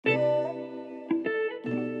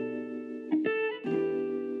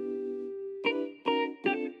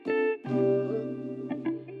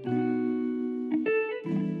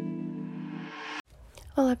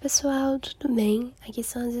pessoal, tudo bem? Aqui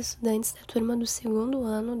são as estudantes da turma do segundo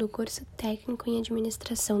ano do curso técnico em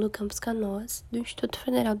administração do Campus Canoas, do Instituto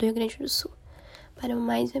Federal do Rio Grande do Sul, para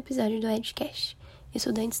mais um episódio do Edcast,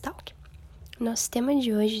 Estudantes Talk. Nosso tema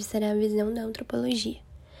de hoje será a visão da antropologia,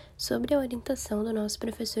 sobre a orientação do nosso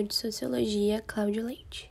professor de sociologia, Cláudio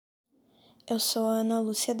Leite. Eu sou a Ana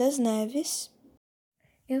Lúcia das Neves.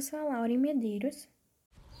 Eu sou a Laura Medeiros.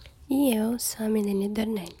 E eu sou a Milene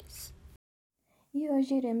Dornelles. E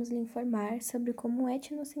hoje iremos lhe informar sobre como o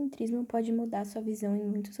etnocentrismo pode mudar sua visão em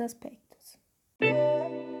muitos aspectos.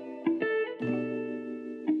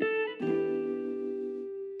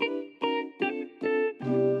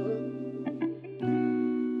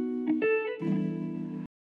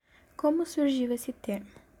 Como surgiu esse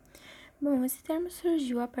termo? Bom, esse termo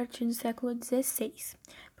surgiu a partir do século XVI,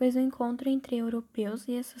 pois o encontro entre europeus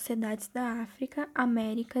e as sociedades da África,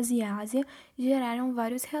 Américas e Ásia geraram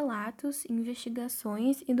vários relatos,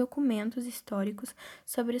 investigações e documentos históricos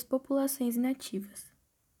sobre as populações nativas.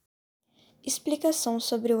 Explicação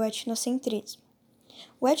sobre o etnocentrismo.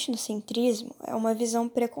 O etnocentrismo é uma visão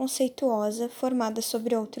preconceituosa formada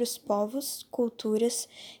sobre outros povos, culturas,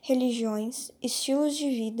 religiões, estilos de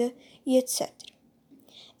vida e etc.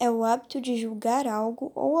 É o hábito de julgar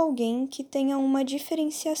algo ou alguém que tenha uma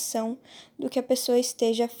diferenciação do que a pessoa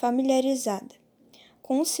esteja familiarizada,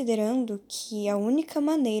 considerando que a única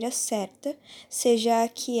maneira certa seja a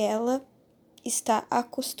que ela está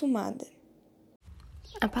acostumada.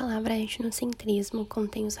 A palavra etnocentrismo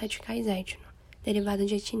contém os radicais etno, derivado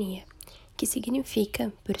de etnia, que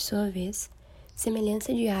significa, por sua vez,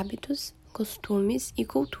 semelhança de hábitos, costumes e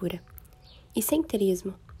cultura, e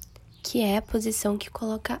centrismo, que é a posição que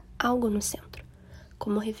coloca algo no centro,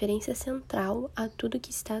 como referência central a tudo que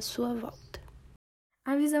está à sua volta.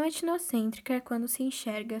 A visão etnocêntrica é quando se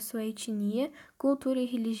enxerga a sua etnia, cultura e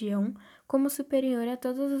religião como superior a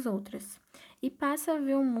todas as outras, e passa a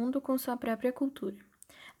ver o mundo com sua própria cultura,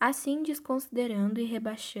 assim desconsiderando e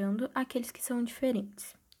rebaixando aqueles que são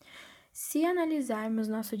diferentes. Se analisarmos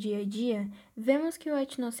nosso dia a dia, vemos que o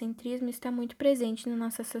etnocentrismo está muito presente na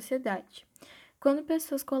nossa sociedade, quando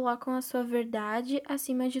pessoas colocam a sua verdade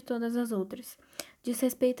acima de todas as outras,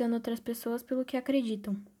 desrespeitando outras pessoas pelo que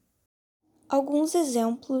acreditam. Alguns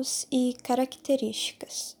exemplos e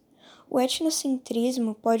características. O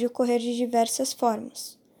etnocentrismo pode ocorrer de diversas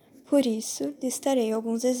formas. Por isso, listarei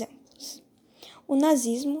alguns exemplos. O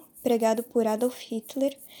nazismo, pregado por Adolf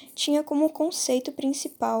Hitler, tinha como conceito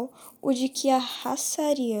principal o de que a raça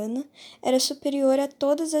ariana era superior a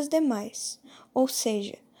todas as demais, ou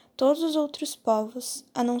seja, todos os outros povos,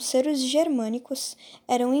 a não ser os germânicos,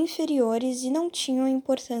 eram inferiores e não tinham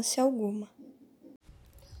importância alguma.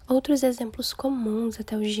 Outros exemplos comuns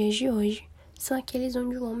até os dias de hoje são aqueles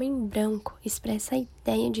onde o homem branco expressa a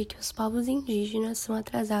ideia de que os povos indígenas são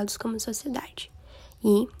atrasados como sociedade,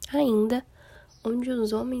 e, ainda, onde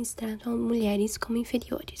os homens tratam mulheres como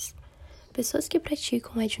inferiores. Pessoas que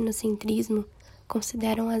praticam o etnocentrismo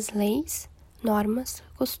consideram as leis, normas,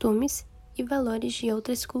 costumes e valores de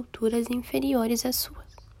outras culturas inferiores à sua,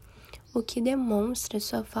 o que demonstra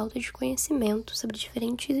sua falta de conhecimento sobre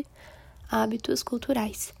diferentes hábitos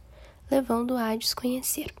culturais, levando-a a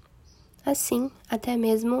desconhecer, assim, até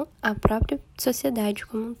mesmo a própria sociedade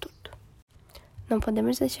como um todo. Não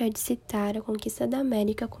podemos deixar de citar a conquista da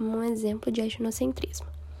América como um exemplo de etnocentrismo.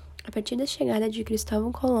 A partir da chegada de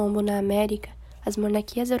Cristóvão Colombo na América, as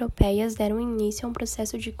monarquias europeias deram início a um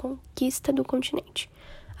processo de conquista do continente,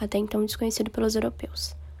 até então desconhecido pelos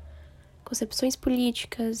europeus. Concepções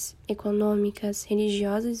políticas, econômicas,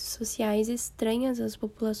 religiosas e sociais estranhas às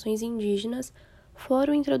populações indígenas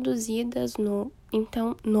foram introduzidas no,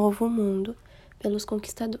 então, Novo Mundo pelos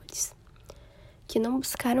conquistadores, que não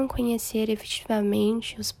buscaram conhecer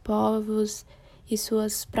efetivamente os povos e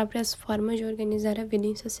suas próprias formas de organizar a vida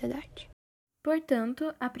em sociedade.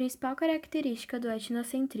 Portanto, a principal característica do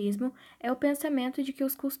etnocentrismo é o pensamento de que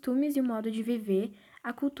os costumes e o modo de viver,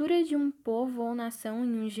 a cultura de um povo ou nação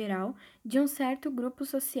em um geral, de um certo grupo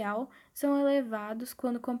social, são elevados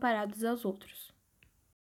quando comparados aos outros.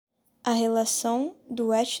 A relação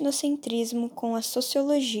do etnocentrismo com a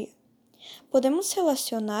sociologia. Podemos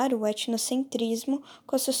relacionar o etnocentrismo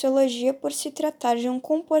com a sociologia por se tratar de um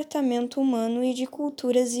comportamento humano e de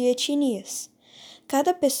culturas e etnias.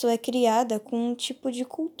 Cada pessoa é criada com um tipo de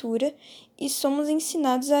cultura e somos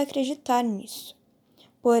ensinados a acreditar nisso.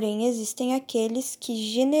 Porém, existem aqueles que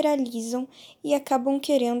generalizam e acabam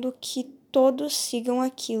querendo que todos sigam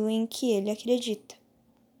aquilo em que ele acredita.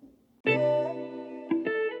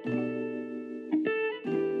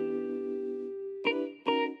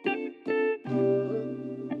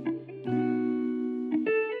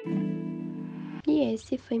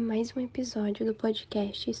 Esse foi mais um episódio do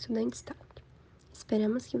podcast Estudantes Talk.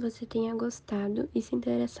 Esperamos que você tenha gostado e se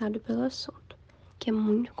interessado pelo assunto, que é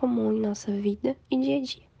muito comum em nossa vida e dia a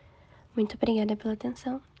dia. Muito obrigada pela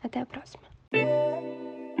atenção. Até a próxima.